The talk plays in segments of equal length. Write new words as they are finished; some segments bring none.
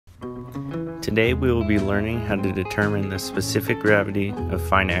Today we will be learning how to determine the specific gravity of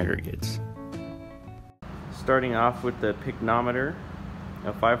fine aggregates. Starting off with the pycnometer,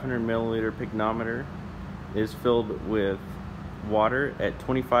 a 500 milliliter pycnometer is filled with water at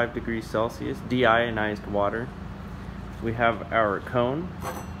 25 degrees Celsius, deionized water. We have our cone,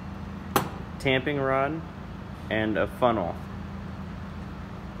 tamping rod, and a funnel.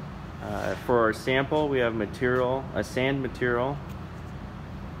 For our sample, we have a sand material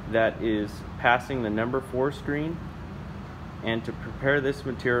that is passing the number 4 screen, and to prepare this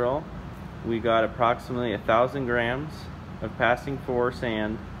material we got approximately 1,000 grams of passing 4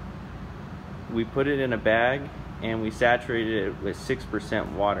 sand. We put it in a bag and we saturated it with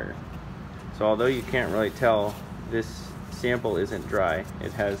 6% water. So although you can't really tell, this sample isn't dry,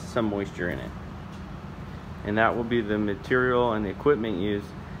 it has some moisture in it, and that will be the material and the equipment used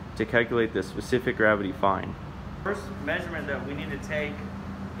to calculate the specific gravity fine. First measurement that we need to take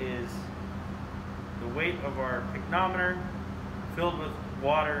is the weight of our pycnometer filled with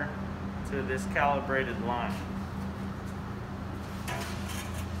water to this calibrated line.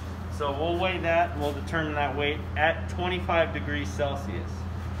 So we'll weigh that, we'll determine that weight at 25 degrees Celsius.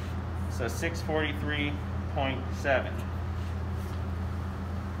 So 643.7.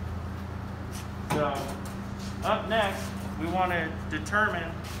 So up next, we want to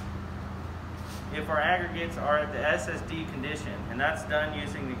determine if our aggregates are at the SSD condition, and that's done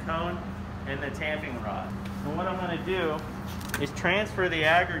using the cone and the tamping rod. And what I'm going to do is transfer the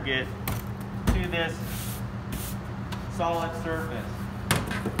aggregate to this solid surface.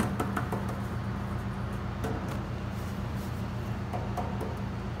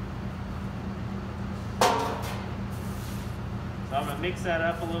 So I'm going to mix that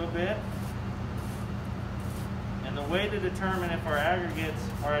up a little bit. And the way to determine if our aggregates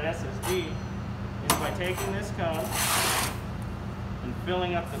are at SSD is by taking this cone and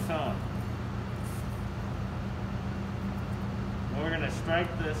filling up the cone. And we're going to strike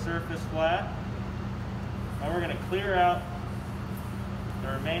the surface flat, and we're going to clear out the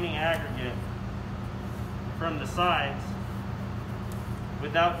remaining aggregate from the sides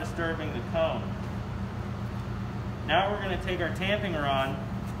without disturbing the cone. Now we're going to take our tamping rod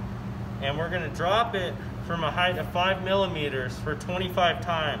and we're going to drop it from a height of 5 millimeters for 25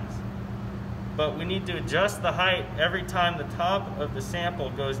 times. But we need to adjust the height every time the top of the sample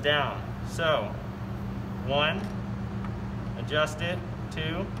goes down. So 1, adjust it,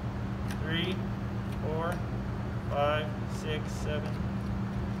 2, 3, 4, 5, 6, 7.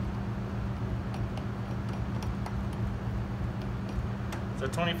 So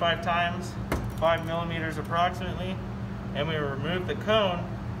 25 times, 5 millimeters approximately, and we remove the cone,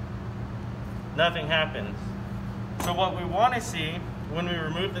 nothing happens. So what we want to see when we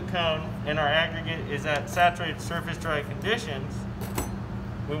remove the cone and our aggregate is at saturated surface dry conditions,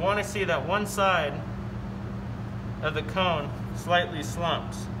 we want to see that one side of the cone slightly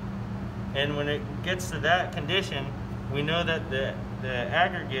slumps. And when it gets to that condition, we know that the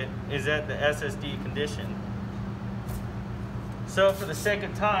aggregate is at the SSD condition. So for the sake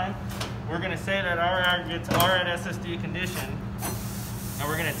of time, we're going to say that our aggregates are at SSD condition, and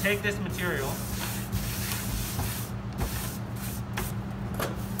we're going to take this material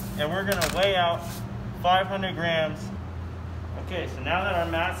and we're going to weigh out 500 grams. Okay, so now that our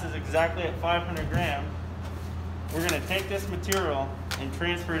mass is exactly at 500 grams, we're going to take this material and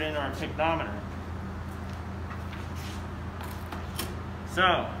transfer it into our pycnometer.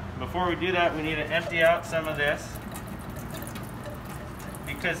 So before we do that, we need to empty out some of this,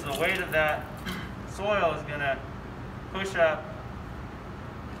 because the weight of that soil is going to push up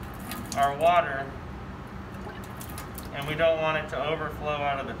our water, and we don't want it to overflow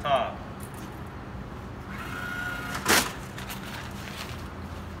out of the top.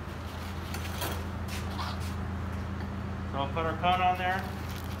 So we'll put our cone on there,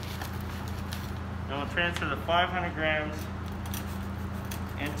 and we'll transfer the 500 grams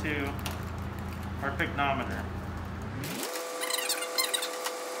into our pycnometer.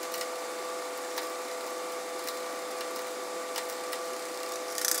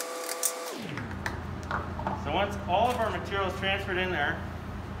 So once all of our material is transferred in there,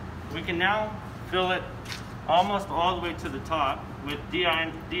 we can now fill it almost all the way to the top with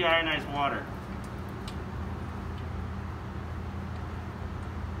deionized water.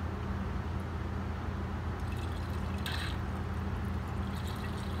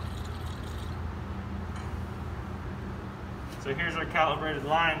 So here's our calibrated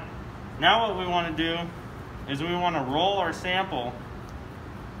line. Now what we want to do is we want to roll our sample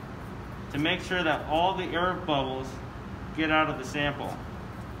to make sure that all the air bubbles get out of the sample.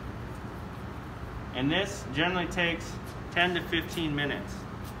 And this generally takes 10 to 15 minutes.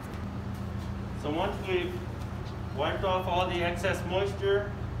 So once we've wiped off all the excess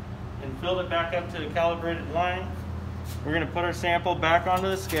moisture and filled it back up to the calibrated line, we're going to put our sample back onto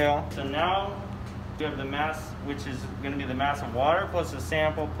the scale. So now we have the mass, which is going to be the mass of water plus the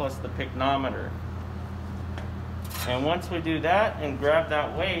sample plus the pycnometer. And once we do that and grab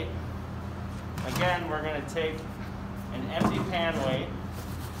that weight, again, we're going to take an empty pan weight.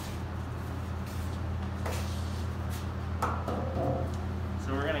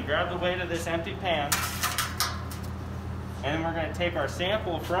 So we're going to grab the weight of this empty pan, and then we're going to take our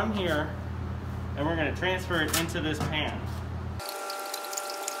sample from here and we're going to transfer it into this pan.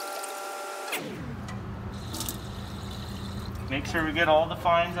 Make sure we get all the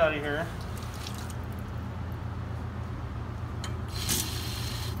fines out of here.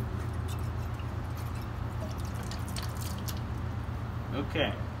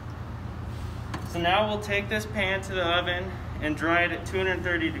 Okay. So now we'll take this pan to the oven and dry it at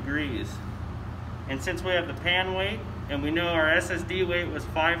 230 degrees. And since we have the pan weight and we know our SSD weight was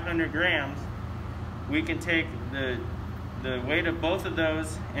 500 grams, we can take the weight of both of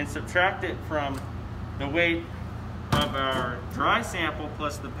those and subtract it from the weight of our dry sample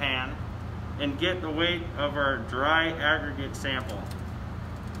plus the pan and get the weight of our dry aggregate sample.